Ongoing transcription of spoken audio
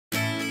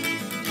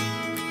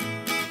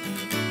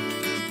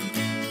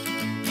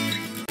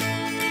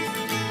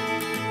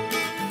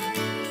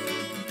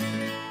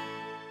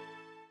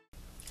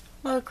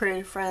Hello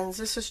creative friends,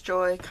 this is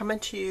Joy coming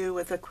to you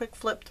with a quick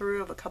flip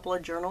through of a couple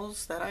of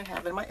journals that I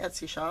have in my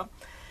Etsy shop.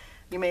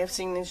 You may have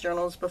seen these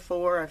journals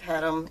before. I've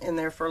had them in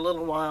there for a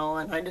little while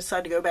and I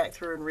decided to go back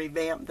through and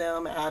revamp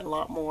them, add a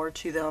lot more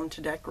to them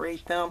to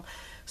decorate them.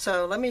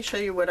 So let me show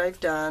you what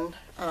I've done.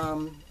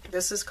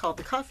 This is called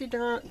the Coffee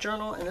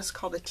Journal and this is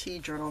called the Tea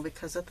Journal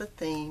because of the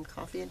theme,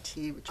 coffee and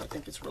tea, which I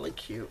think is really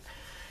cute.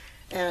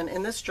 And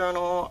in this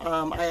journal,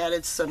 I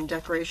added some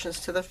decorations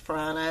to the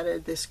front. I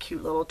added this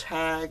cute little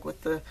tag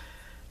with the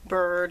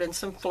bird and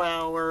some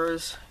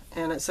flowers,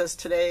 and it says,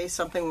 "Today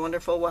something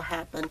wonderful will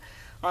happen."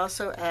 I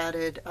also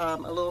added a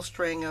little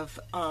string of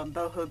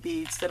boho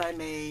beads that I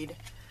made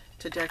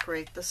to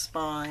decorate the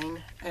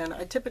spine. And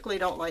I typically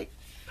don't like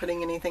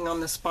putting anything on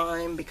the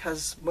spine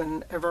because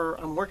whenever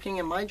I'm working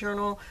in my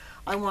journal,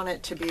 I want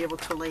it to be able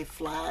to lay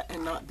flat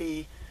and not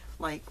be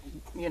like,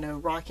 you know,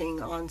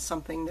 rocking on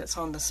something that's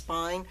on the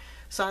spine.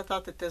 So I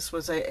thought that this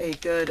was a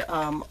good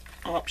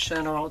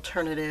option or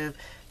alternative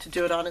to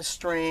do it on a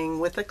string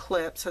with a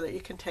clip so that you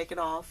can take it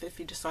off if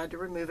you decide to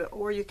remove it,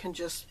 or you can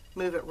just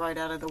move it right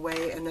out of the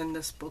way and then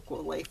this book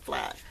will lay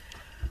flat.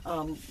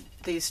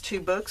 These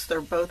two books,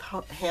 they're both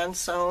hand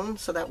sewn,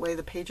 so that way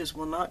the pages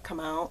will not come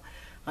out.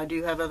 I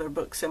do have other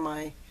books in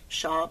my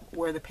shop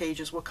where the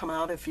pages will come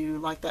out if you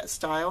like that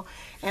style,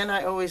 and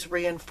I always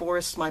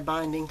reinforce my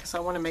binding because I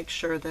want to make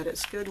sure that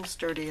it's good and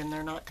sturdy and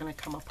they're not going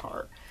to come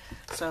apart.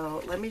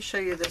 So let me show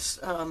you this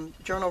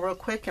journal real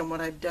quick and what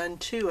I've done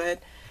to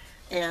it.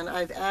 And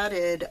I've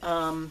added,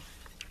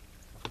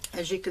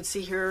 as you can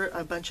see here,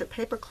 a bunch of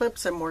paper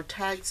clips and more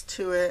tags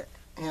to it,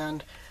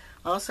 and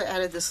I also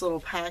added this little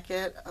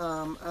packet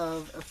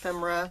of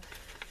ephemera.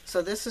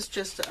 So this is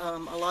just a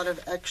lot of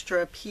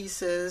extra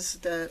pieces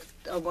that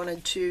I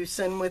wanted to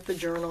send with the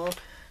journal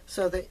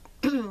so that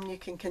you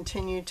can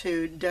continue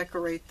to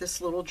decorate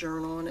this little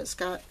journal. And it's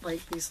got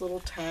like these little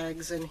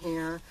tags in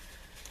here,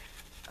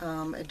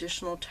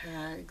 additional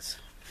tags.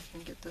 I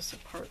can get this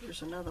apart.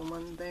 There's another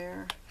one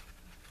there.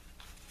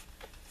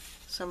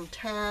 Some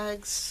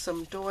tags,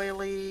 some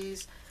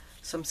doilies,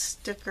 some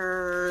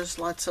stickers,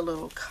 lots of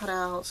little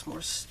cutouts,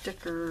 more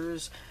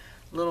stickers,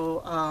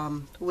 little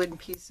wooden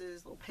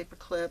pieces, little paper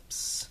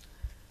clips,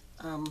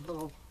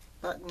 little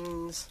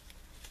buttons,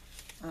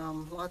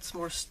 lots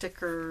more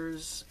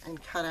stickers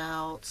and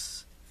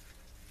cutouts.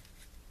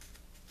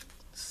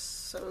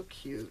 So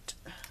cute.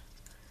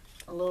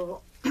 A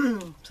little,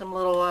 some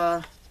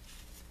little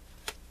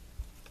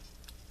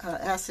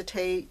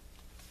acetate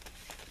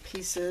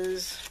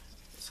pieces.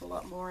 There's a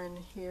lot more in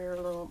here,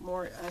 a little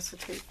more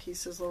acetate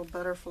pieces, little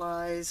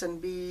butterflies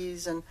and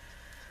bees and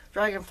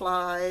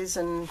dragonflies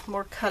and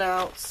more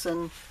cutouts,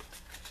 and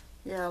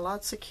yeah,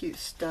 lots of cute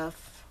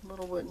stuff.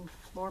 Little wooden,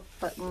 more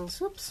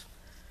buttons. Oops,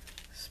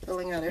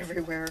 spilling out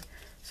everywhere.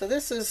 So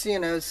this is, you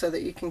know, so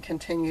that you can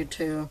continue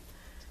to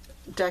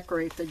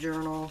decorate the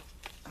journal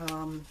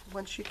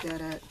once you get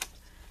it.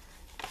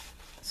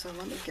 So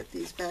let me get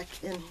these back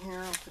in here.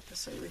 I'll put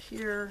this over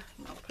here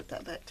and I'll put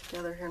that back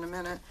together here in a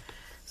minute.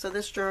 So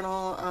this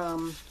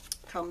journal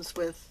comes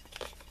with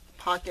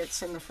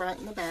pockets in the front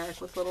and the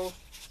back with little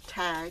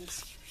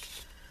tags.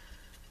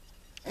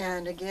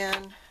 And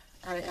again,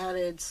 I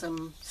added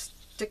some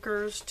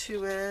stickers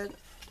to it,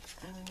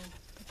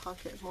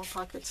 and more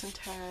pockets and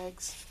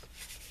tags,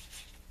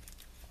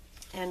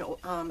 and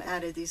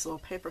added these little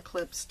paper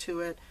clips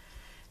to it.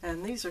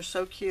 And these are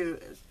so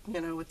cute,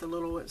 you know, with the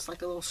little, it's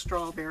like a little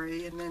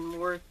strawberry, and then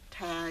more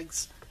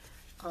tags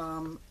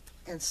and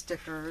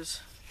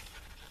stickers.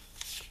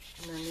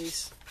 And then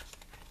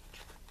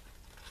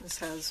this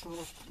has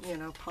more, you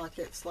know,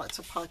 pockets, lots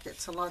of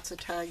pockets and lots of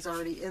tags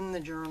already in the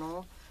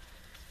journal.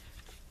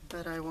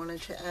 But I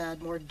wanted to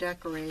add more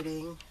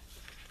decorating,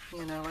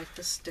 you know, like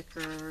the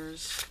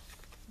stickers.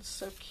 It's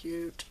so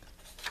cute.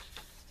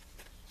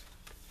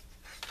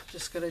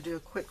 Just going to do a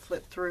quick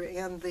flip through,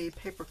 and the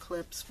paper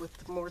clips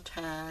with more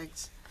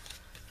tags.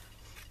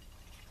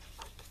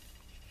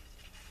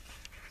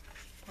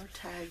 More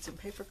tags and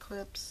paper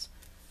clips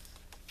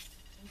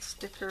and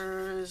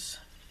stickers.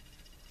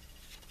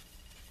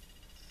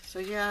 So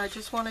yeah, I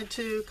just wanted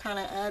to kind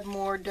of add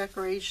more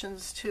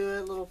decorations to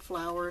it, little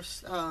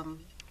flowers,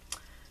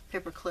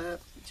 paper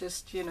clip.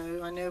 Just, you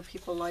know, I know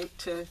people like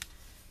to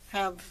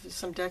have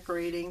some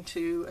decorating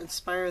to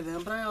inspire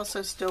them, but I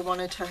also still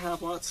wanted to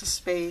have lots of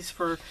space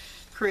for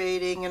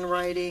creating and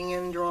writing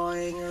and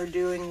drawing or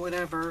doing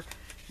whatever,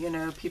 you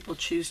know, people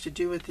choose to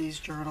do with these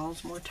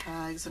journals. More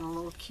tags and a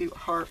little cute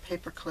heart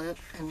paper clip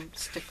and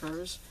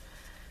stickers.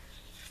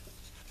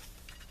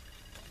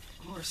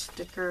 More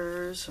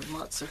stickers and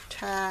lots of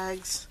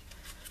tags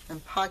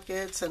and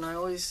pockets, and I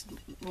always,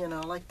 you know,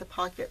 like the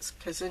pockets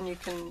because then you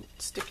can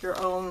stick your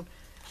own,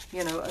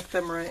 you know,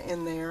 ephemera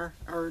in there,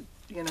 or,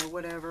 you know,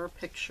 whatever,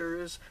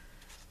 pictures,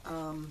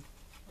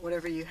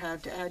 whatever you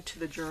have to add to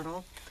the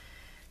journal.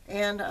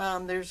 And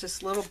there's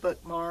this little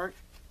bookmark,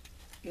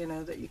 you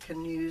know, that you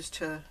can use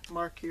to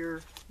mark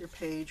your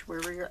page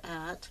wherever you're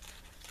at,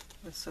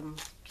 with some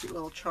cute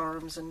little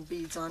charms and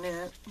beads on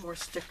it. More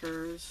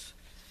stickers.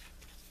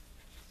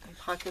 and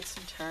pockets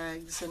and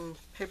tags and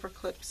paper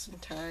clips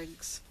and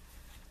tags.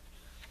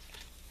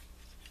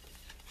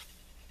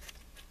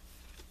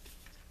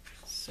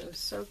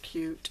 So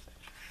cute.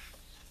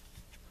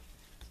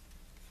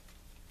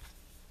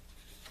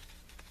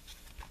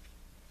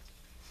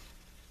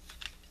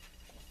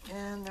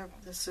 And there,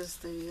 this is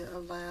the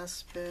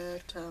last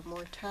bit,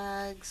 more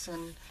tags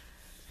and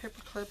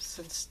paper clips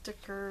and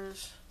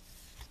stickers.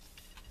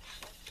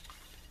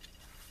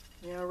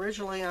 You know,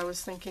 originally I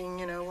was thinking,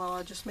 you know, well,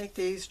 I'll just make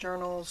these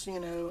journals, you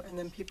know, and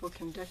then people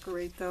can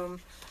decorate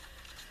them.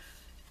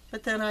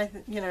 But then I,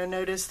 you know,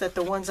 noticed that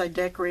the ones I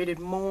decorated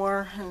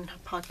more, and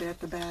pocket at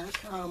the back,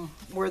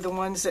 were the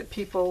ones that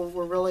people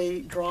were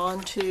really drawn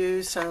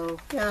to. So,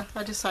 yeah,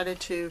 I decided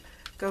to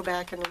go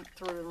back and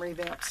through and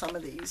revamp some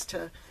of these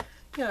to,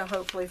 you know,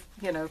 hopefully,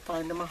 you know,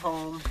 find them a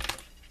home.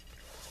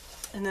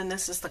 And then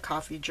this is the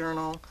coffee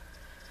journal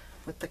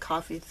with the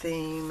coffee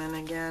theme, and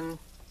again,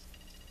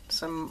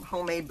 some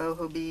homemade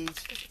boho beads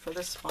for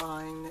the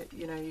spine that,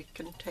 you know, you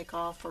can take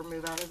off or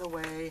move out of the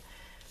way.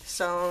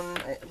 Sewn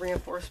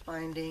reinforced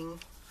binding.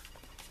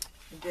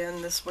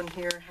 Again, this one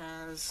here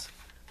has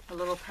a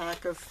little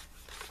pack of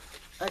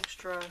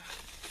extra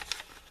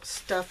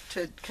stuff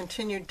to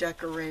continue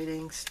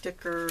decorating.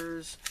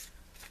 Stickers,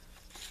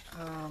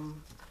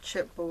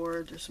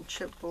 chipboard. There's some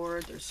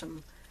chipboard. There's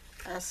some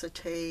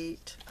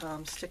acetate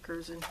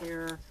stickers in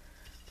here.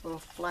 Little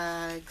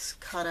flags,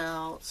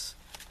 cutouts.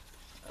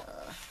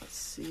 Let's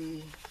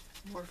see,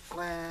 more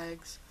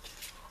flags,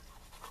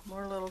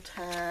 more little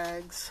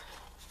tags,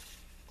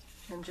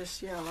 and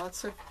just, yeah,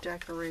 lots of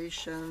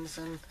decorations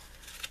and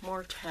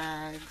more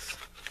tags.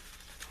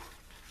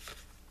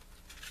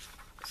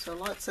 So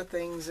lots of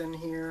things in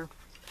here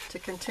to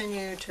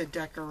continue to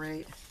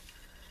decorate.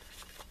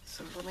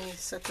 So let me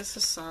set this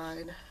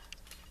aside.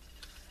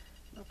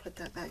 I'll put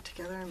that back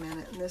together in a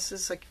minute. And this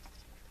is, like,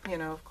 you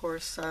know, of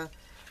course, a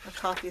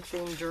coffee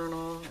themed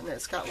journal, and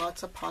it's got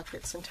lots of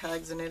pockets and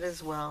tags in it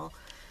as well.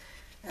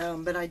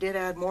 But I did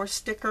add more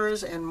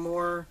stickers and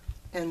more,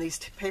 and these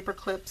paper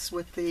clips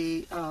with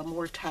the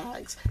more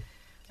tags.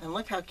 And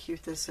look how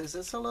cute this is.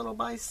 It's a little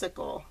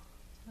bicycle.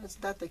 Is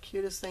that the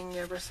cutest thing you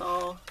ever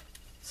saw?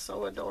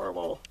 So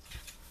adorable.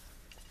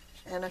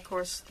 And of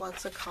course,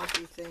 lots of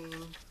coffee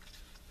theme.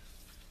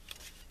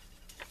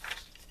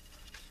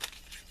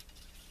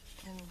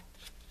 And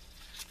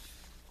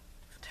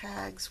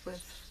tags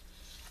with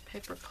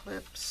paper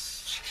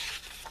clips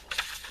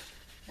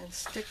and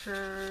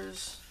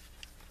stickers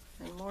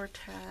and more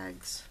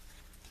tags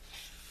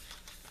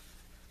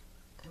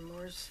and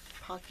more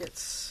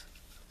pockets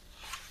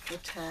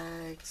with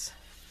tags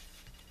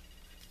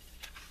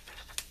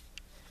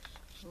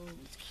and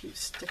cute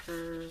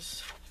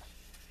stickers.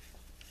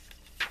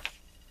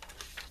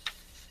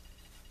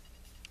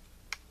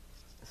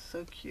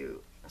 So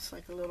cute. It's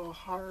like a little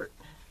heart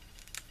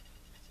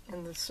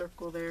in the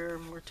circle there.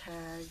 More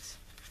tags.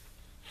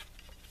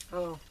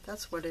 Oh,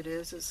 that's what it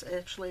is. It's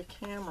actually a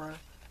camera.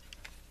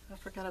 I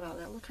forgot about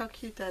that. Look how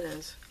cute that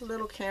is. A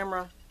little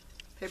camera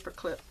paper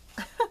clip.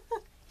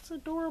 It's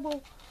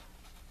adorable.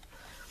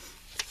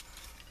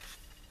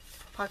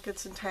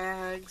 Pockets and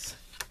tags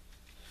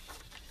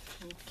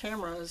and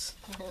cameras.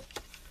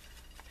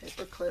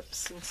 Paper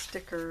clips and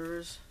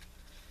stickers.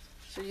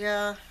 So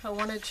yeah, I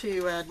wanted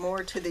to add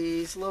more to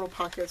these little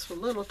pockets with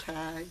little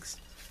tags.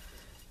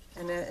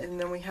 And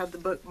then we have the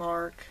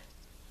bookmark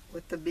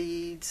with the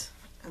beads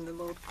and the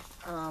little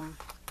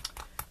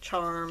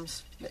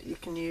charms that you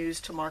can use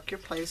to mark your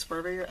place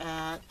wherever you're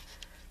at.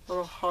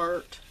 Little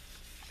heart,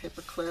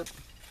 paper clip.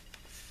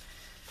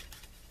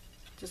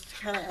 Just to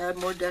kind of add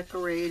more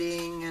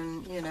decorating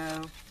and, you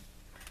know,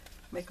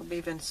 make them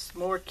even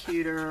more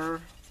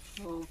cuter.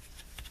 Little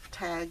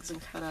tags and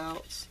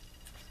cutouts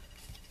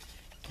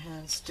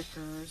and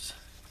stickers.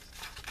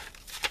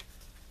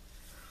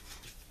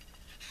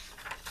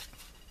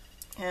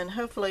 And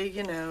hopefully,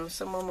 you know,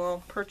 someone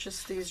will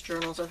purchase these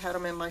journals. I've had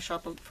them in my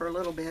shop for a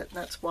little bit, and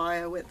that's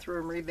why I went through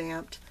and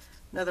revamped.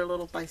 Another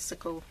little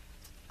bicycle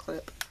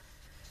clip.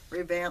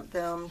 Revamped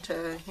them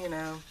to, you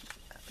know,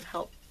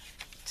 help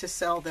to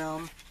sell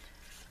them.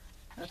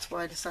 That's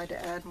why I decided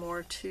to add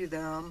more to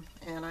them.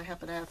 And I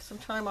happen to have some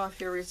time off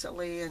here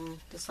recently and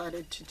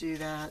decided to do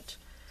that.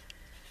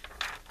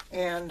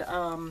 And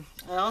I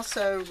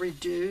also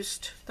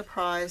reduced the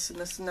price, and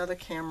this is another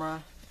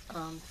camera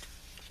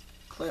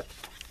clip.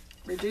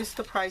 Reduced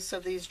the price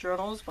of these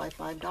journals by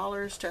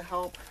 $5 to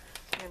help,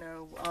 you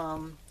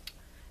know,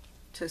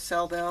 to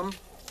sell them,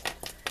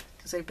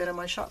 because they've been in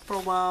my shop for a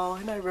while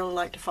and I really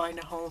like to find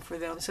a home for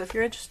them. So if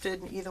you're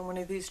interested in either one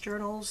of these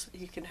journals,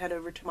 you can head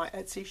over to my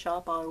Etsy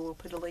shop. I will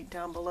put a link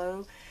down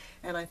below,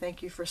 and I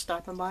thank you for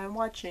stopping by and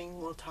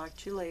watching. We'll talk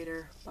to you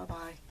later. Bye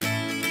bye.